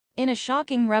In a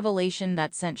shocking revelation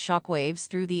that sent shockwaves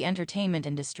through the entertainment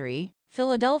industry,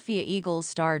 Philadelphia Eagles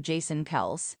star Jason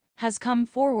Kelce has come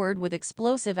forward with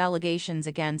explosive allegations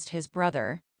against his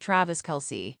brother, Travis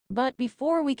Kelce. But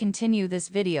before we continue this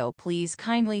video, please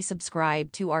kindly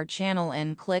subscribe to our channel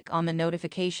and click on the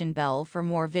notification bell for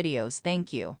more videos.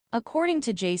 Thank you. According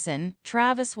to Jason,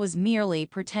 Travis was merely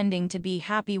pretending to be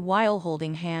happy while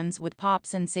holding hands with pop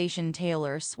sensation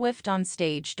Taylor Swift on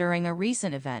stage during a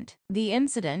recent event. The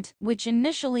incident, which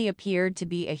initially appeared to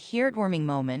be a heartwarming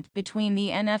moment between the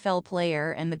NFL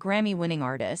player and the Grammy-winning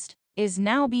artist, is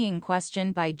now being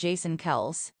questioned by Jason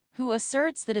Kelce, who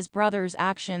asserts that his brother's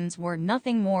actions were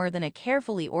nothing more than a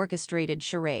carefully orchestrated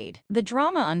charade. The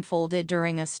drama unfolded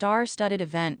during a star-studded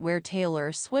event where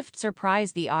Taylor Swift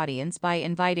surprised the audience by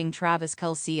inviting Travis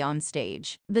Kelce on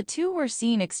stage. The two were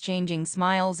seen exchanging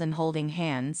smiles and holding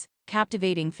hands,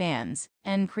 captivating fans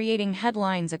and creating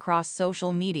headlines across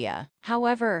social media.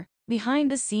 However,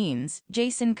 behind the scenes,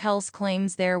 Jason Kelce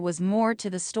claims there was more to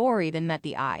the story than met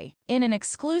the eye. In an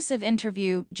exclusive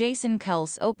interview, Jason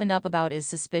Kelce opened up about his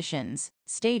suspicions,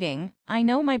 stating, "I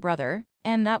know my brother,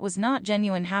 and that was not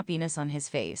genuine happiness on his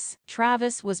face.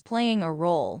 Travis was playing a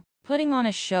role, putting on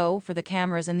a show for the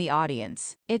cameras and the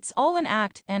audience. It's all an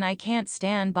act, and I can't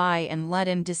stand by and let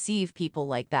him deceive people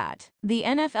like that." The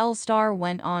NFL star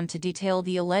went on to detail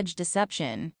the alleged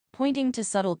deception, pointing to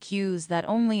subtle cues that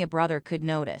only a brother could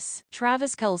notice.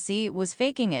 "Travis Kelce was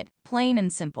faking it, plain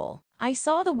and simple. I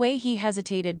saw the way he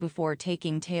hesitated before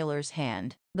taking Taylor's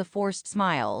hand, the forced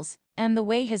smiles, and the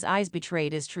way his eyes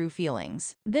betrayed his true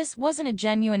feelings. This wasn't a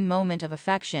genuine moment of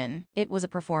affection, it was a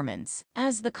performance."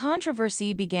 As the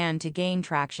controversy began to gain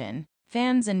traction,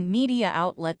 fans and media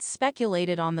outlets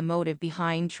speculated on the motive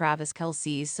behind Travis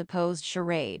Kelce's supposed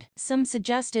charade. Some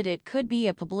suggested it could be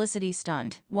a publicity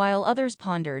stunt, while others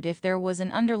pondered if there was an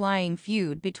underlying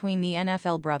feud between the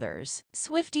NFL brothers.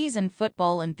 Swifties and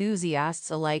football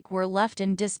enthusiasts alike were left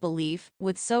in disbelief,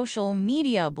 with social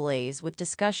media ablaze with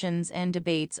discussions and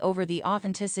debates over the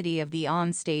authenticity of the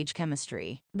on-stage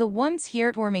chemistry. The once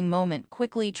heartwarming moment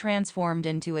quickly transformed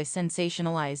into a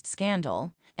sensationalized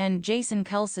scandal, and Jason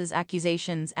Kelce's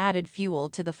accusations added fuel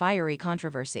to the fiery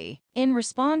controversy. In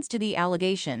response to the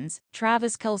allegations,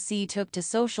 Travis Kelce took to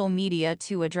social media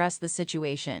to address the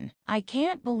situation. "I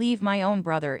can't believe my own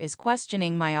brother is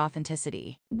questioning my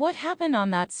authenticity. What happened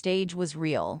on that stage was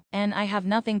real, and I have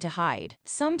nothing to hide.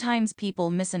 Sometimes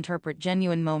people misinterpret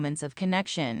genuine moments of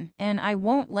connection, and I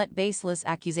won't let baseless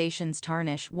accusations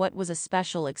tarnish what was a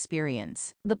special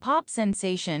experience." The pop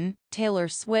sensation, Taylor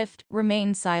Swift,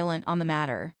 remained silent on the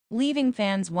matter, leaving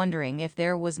fans wondering if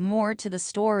there was more to the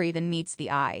story than meets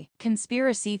the eye.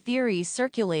 Conspiracy theories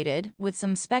circulated, with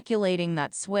some speculating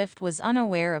that Swift was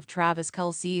unaware of Travis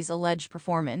Kelce's alleged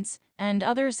performance, and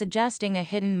others suggesting a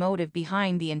hidden motive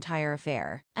behind the entire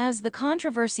affair. As the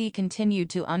controversy continued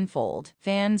to unfold,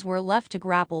 fans were left to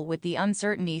grapple with the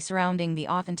uncertainty surrounding the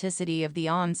authenticity of the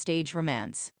on-stage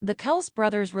romance. The Kelce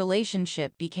brothers'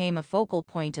 relationship became a focal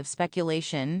point of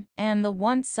speculation, and the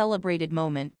once celebrated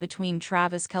moment between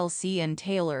Travis Kelce and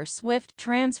Taylor Swift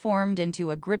transformed into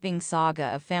a gripping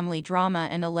saga of family drama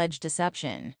and alleged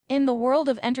deception. In the world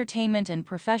of entertainment and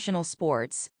professional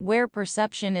sports, where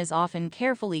perception is often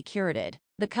carefully curated,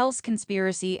 the Kelce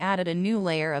conspiracy added a new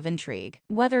layer of intrigue.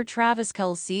 Whether Travis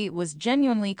Kelce was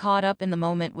genuinely caught up in the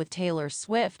moment with Taylor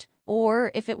Swift,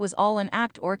 or if it was all an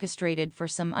act orchestrated for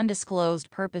some undisclosed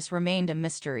purpose, remained a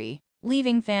mystery,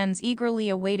 leaving fans eagerly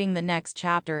awaiting the next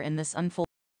chapter in this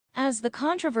unfolding. As the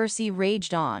controversy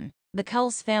raged on, the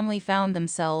Kelce family found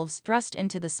themselves thrust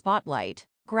into the spotlight,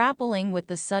 grappling with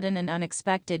the sudden and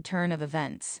unexpected turn of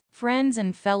events. Friends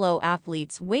and fellow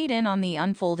athletes weighed in on the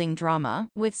unfolding drama,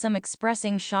 with some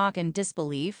expressing shock and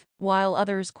disbelief, while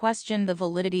others questioned the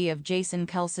validity of Jason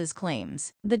Kelce's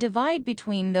claims. The divide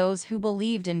between those who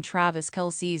believed in Travis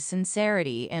Kelce's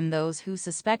sincerity and those who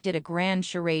suspected a grand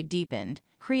charade deepened,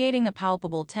 creating a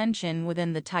palpable tension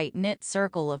within the tight-knit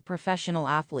circle of professional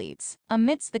athletes.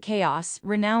 Amidst the chaos,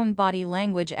 renowned body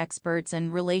language experts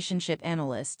and relationship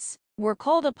analysts were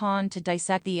called upon to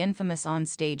dissect the infamous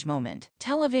on-stage moment.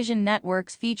 Television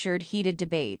networks featured heated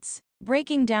debates,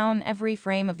 breaking down every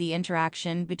frame of the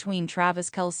interaction between Travis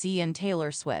Kelce and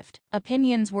Taylor Swift.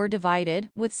 Opinions were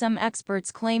divided, with some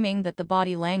experts claiming that the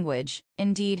body language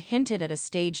indeed hinted at a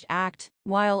staged act,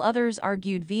 while others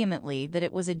argued vehemently that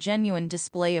it was a genuine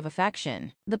display of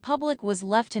affection. The public was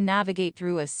left to navigate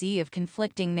through a sea of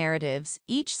conflicting narratives,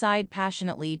 each side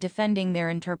passionately defending their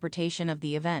interpretation of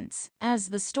the events. As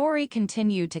the story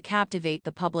continued to captivate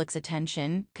the public's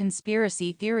attention,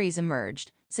 conspiracy theories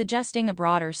emerged, suggesting a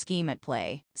broader scheme at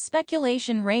play.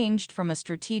 Speculation ranged from a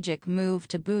strategic move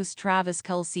to boost Travis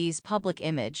Kelce's public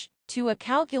image, to a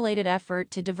calculated effort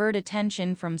to divert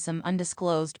attention from some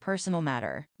undisclosed personal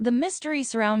matter. The mystery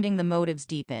surrounding the motives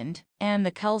deepened, and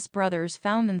the Kelce brothers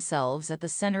found themselves at the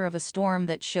center of a storm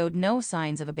that showed no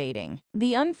signs of abating.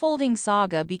 The unfolding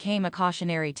saga became a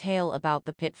cautionary tale about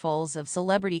the pitfalls of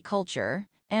celebrity culture,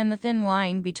 and the thin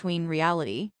line between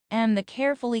reality and the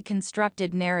carefully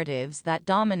constructed narratives that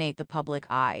dominate the public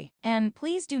eye. And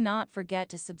please do not forget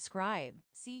to subscribe.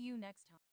 See you next time.